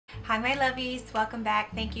Hi my lovies, welcome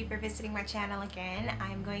back. Thank you for visiting my channel again.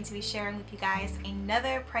 I'm going to be sharing with you guys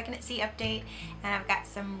another pregnancy update, and I've got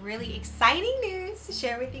some really exciting news to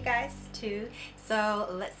share with you guys too. So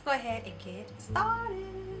let's go ahead and get started.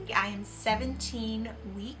 I am 17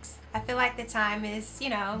 weeks. I feel like the time is,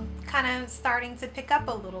 kind of starting to pick up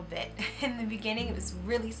a little bit. In the beginning it was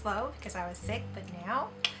really slow because I was sick, but now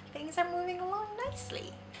things are moving along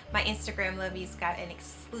nicely. My Instagram lovies got an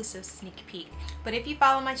exclusive sneak peek. But if you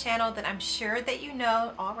follow my channel, then I'm sure that you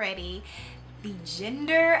know already the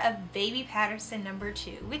gender of baby Patterson number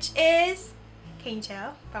 2, which is, can you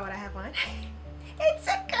tell by what I have on? It's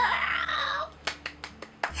a girl!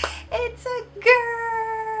 It's a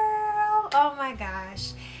girl! Oh my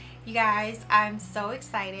gosh. You guys, I'm so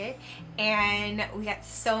excited, and we got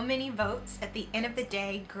so many votes. At the end of the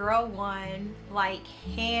day, girl won, like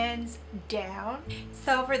hands down.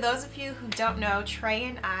 So for those of you who don't know, Trey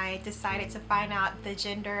and I decided to find out the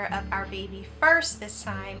gender of our baby first this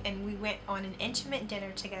time, and we went on an intimate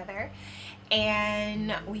dinner together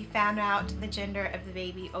and we found out the gender of the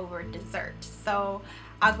baby over dessert. So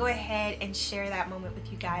I'll go ahead and share that moment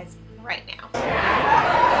with you guys right now.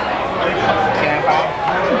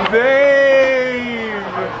 Babe!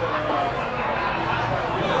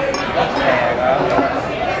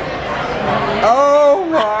 Oh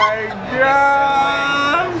my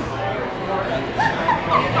God!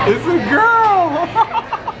 It's a girl!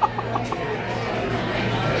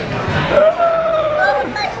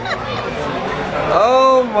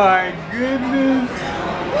 Oh my goodness!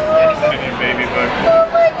 Baby book. Oh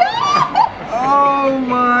my God! Oh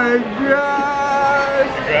my God!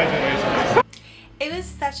 Congratulations. It was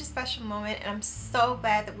such a special moment, and I'm so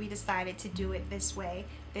glad that we decided to do it this way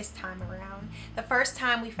this time around. The first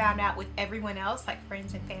time we found out with everyone else, like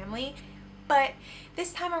friends and family, but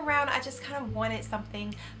this time around I just kind of wanted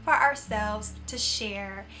something for ourselves to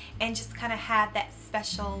share and just kind of have that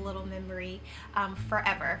special little memory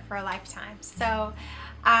forever, for a lifetime. So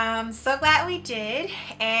I'm so glad we did,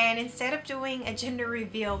 and instead of doing a gender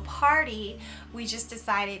reveal party, we just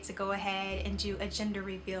decided to go ahead and do a gender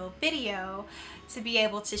reveal video to be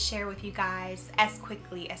able to share with you guys as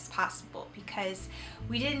quickly as possible, because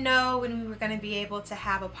we didn't know when we were going to be able to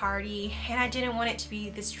have a party, and I didn't want it to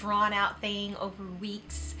be this drawn out thing over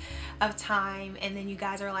weeks of time, and then you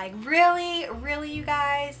guys are like, really you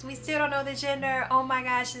guys, we still don't know the gender, oh my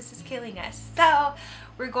gosh, this is killing us. So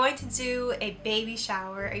we're going to do a baby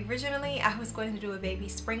shower. Originally I was going to do a baby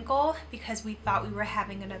sprinkle because we thought we were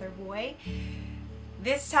having another boy.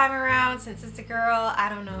 This time around, since it's a girl, I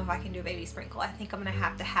don't know if I can do a baby sprinkle. I think I'm gonna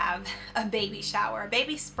have to have a baby shower. A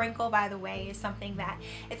baby sprinkle, by the way, is something that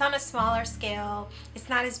it's on a smaller scale. It's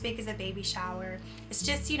not as big as a baby shower. It's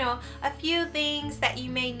just, a few things that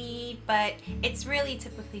you may need, but it's really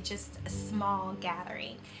typically just a small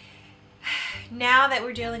gathering. Now that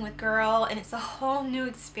we're dealing with girl and it's a whole new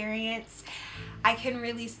experience, I can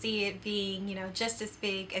really see it being, just as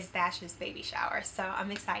big as Dash's baby shower. So I'm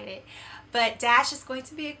excited. But Dash is going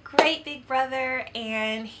to be a great big brother,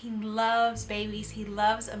 and he loves babies. He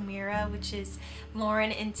loves Amira, which is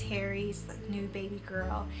Lauren and Terry's new baby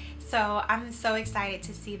girl. So I'm so excited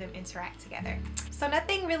to see them interact together. So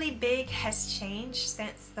nothing really big has changed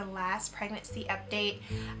since the last pregnancy update.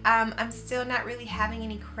 I'm still not really having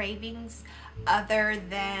any cravings other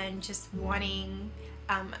than just wanting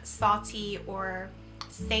salty or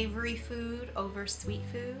savory food over sweet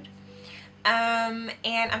food. And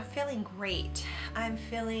I'm feeling great. I'm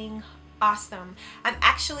feeling awesome. I'm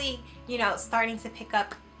actually, starting to pick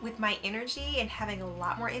up with my energy and having a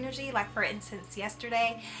lot more energy. Like for instance,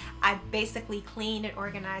 yesterday I basically cleaned and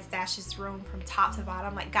organized Dash's room from top to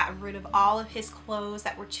bottom, like got rid of all of his clothes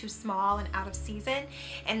that were too small and out of season,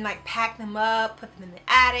 and like packed them up, put them in the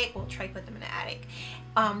attic. Well, Trey put them in the attic.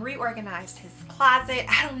 Reorganized his closet.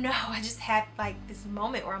 I don't know, I just had like this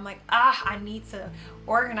moment where I'm like, I need to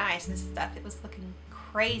organize this stuff. It was looking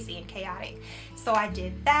crazy and chaotic. So I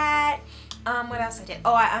did that. What else I did?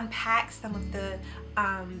 Oh, I unpacked some of the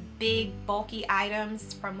big bulky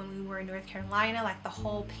items from when we were in North Carolina, like the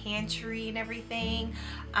whole pantry and everything.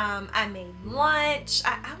 I made lunch.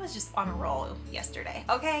 I was just on a roll yesterday.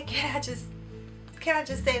 Okay, can I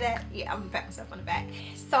just say that? Yeah, I'm gonna pat myself on the back.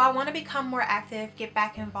 So I want to become more active, get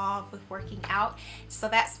back involved with working out. So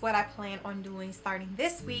that's what I plan on doing starting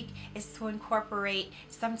this week, is to incorporate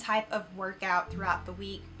some type of workout throughout the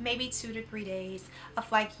week, maybe 2 to 3 days of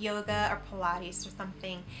like yoga or Pilates or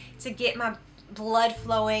something, to get my blood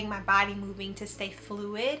flowing, my body moving, to stay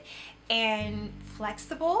fluid and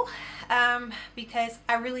flexible, because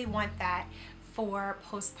I really want that for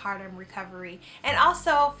postpartum recovery and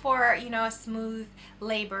also for, you know, a smooth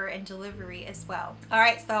labor and delivery as well. All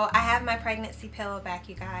right, so I have my pregnancy pillow back,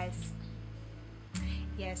 you guys.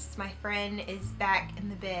 Yes, my friend is back in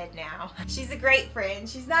the bed now. She's a great friend.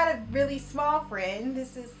 She's not a really small friend.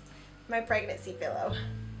 This is my pregnancy pillow.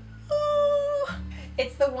 Ooh.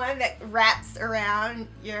 It's the one that wraps around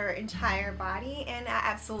your entire body, and I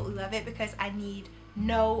absolutely love it because I need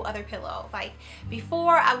no other pillow. Like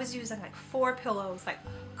before, I was using like 4 pillows, like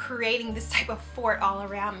creating this type of fort all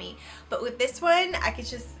around me. But with this one, I could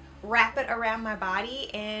just wrap it around my body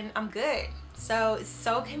and I'm good. So it's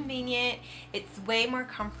so convenient, it's way more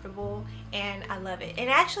comfortable, and I love it. It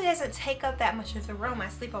actually doesn't take up that much of the room. I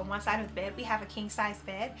sleep on one side of the bed. We have a king size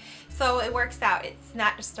bed, so it works out. It's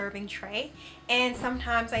not disturbing Trey, and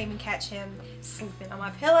sometimes I even catch him sleeping on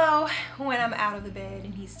my pillow when I'm out of the bed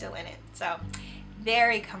and he's still in it. So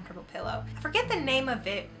very comfortable pillow. I forget the name of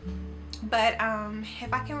it, but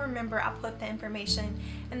if I can remember, I'll put the information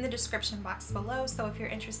in the description box below, so if you're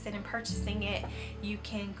interested in purchasing it, you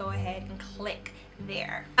can go ahead and click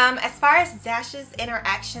there. As far as Dash's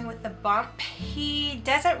interaction with the bump, he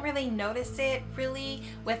doesn't really notice it really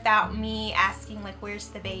without me asking like, where's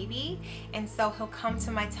the baby? And so he'll come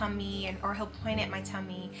to my tummy or he'll point at my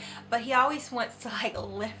tummy, but he always wants to like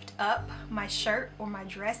lift up my shirt or my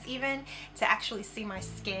dress even to actually see my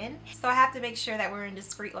skin. So I have to make sure that we're in a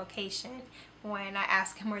discreet location when I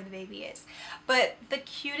ask him where the baby is. But the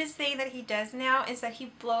cutest thing that he does now is that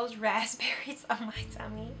he blows raspberries on my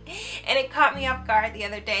tummy, and it caught me off guard the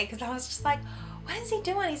other day because I was just like, what is he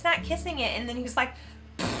doing? He's not kissing it. And then he was like,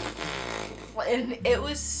 and it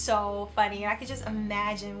was so funny. I could just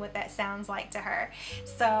imagine what that sounds like to her.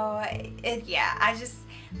 So yeah, I just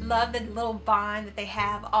love the little bond that they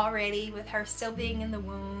have already with her still being in the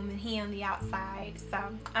womb and he on the outside. So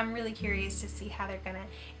I'm really curious to see how they're gonna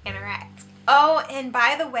interact. Oh, and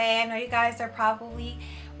by the way, I know you guys are probably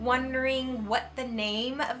wondering what the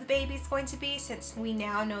name of the baby is going to be since we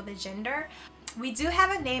now know the gender. We do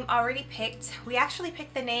have a name already picked. We actually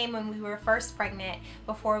picked the name when we were first pregnant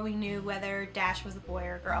before we knew whether Dash was a boy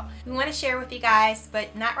or a girl. We want to share with you guys,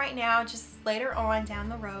 but not right now, just later on down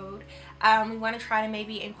the road. We want to try to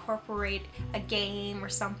maybe incorporate a game or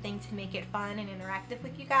something to make it fun and interactive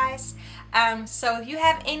with you guys. So if you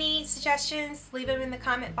have any suggestions, leave them in the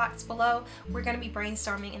comment box below. We're going to be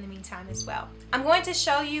brainstorming in the meantime as well. I'm going to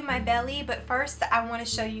show you my belly, but first I want to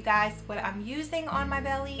show you guys what I'm using on my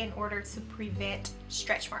belly in order to prevent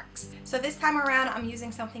stretch marks. So this time around I'm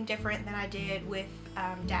using something different than I did with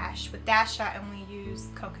Dash. With Dash I only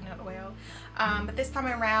used coconut oil, but this time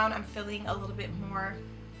around I'm feeling a little bit more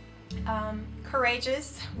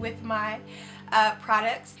courageous with my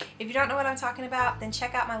products. If you don't know what I'm talking about, then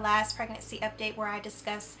check out my last pregnancy update where I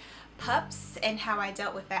discuss pups and how I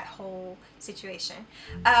dealt with that whole situation.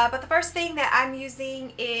 But the first thing that I'm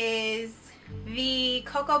using is the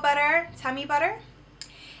cocoa butter tummy butter,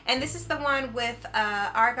 and this is the one with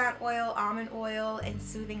argan oil, almond oil, and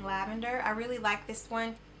soothing lavender. I really like this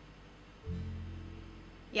one.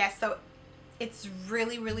 Yeah, so it's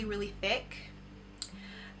really thick.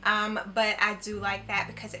 But I do like that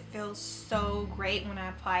because it feels so great when I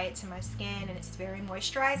apply it to my skin, and it's very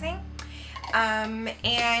moisturizing. And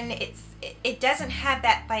it doesn't have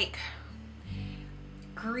that like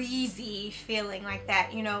greasy feeling like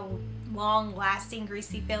that, you know, long lasting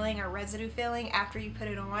greasy feeling or residue feeling after you put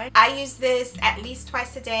it on. I use this at least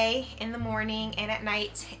twice a day, in the morning and at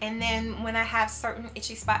night, and then when I have certain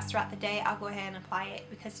itchy spots throughout the day, I'll go ahead and apply it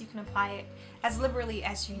because you can apply it as liberally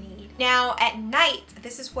as you need. Now at night,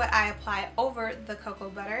 this is what I apply over the cocoa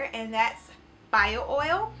butter, and that's bio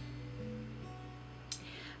oil.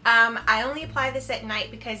 I only apply this at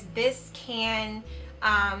night because this can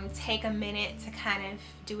take a minute to kind of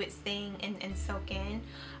do its thing and soak in.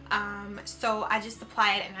 So I just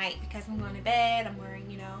apply it at night because I'm going to bed, I'm wearing,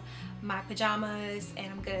 you know, my pajamas,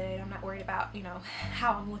 and I'm good. I'm not worried about, you know,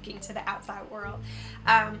 how I'm looking to the outside world.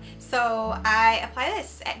 So I apply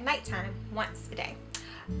this at nighttime once a day.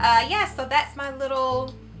 Yeah, so that's my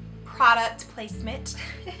little product placement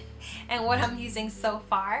and what I'm using so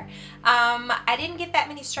far. I didn't get that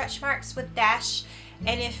many stretch marks with Dash,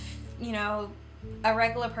 and if, you know, a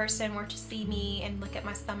regular person were to see me and look at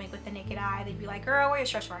my stomach with the naked eye, they'd be like, girl, where your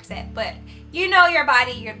stretch marks at? But you know your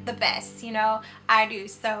body, you're the best, you know, I do.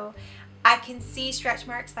 So I can see stretch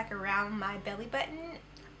marks like around my belly button,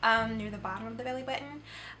 near the bottom of the belly button.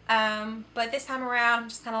 But this time around, I'm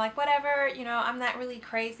just kind of like, whatever, you know, I'm not really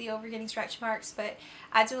crazy over getting stretch marks, but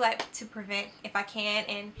I do like to prevent, if I can,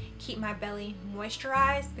 and keep my belly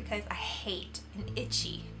moisturized because I hate an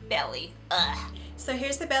itchy belly. Ugh. So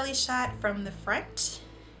here's the belly shot from the front.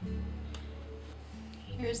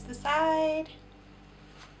 Here's the side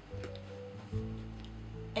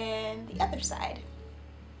and the other side.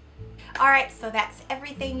 Alright, so that's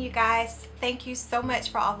everything, you guys. Thank you so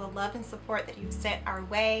much for all the love and support that you've sent our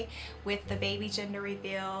way with the baby gender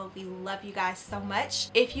reveal. We love you guys so much.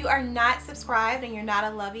 If you are not subscribed and you're not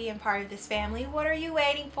a lovey and part of this family, what are you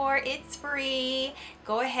waiting for? It's free.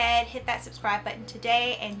 Go ahead, hit that subscribe button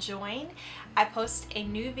today and join. I post a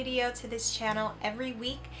new video to this channel every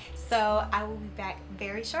week, so I will be back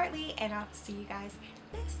very shortly, and I'll see you guys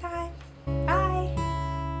next time. Bye!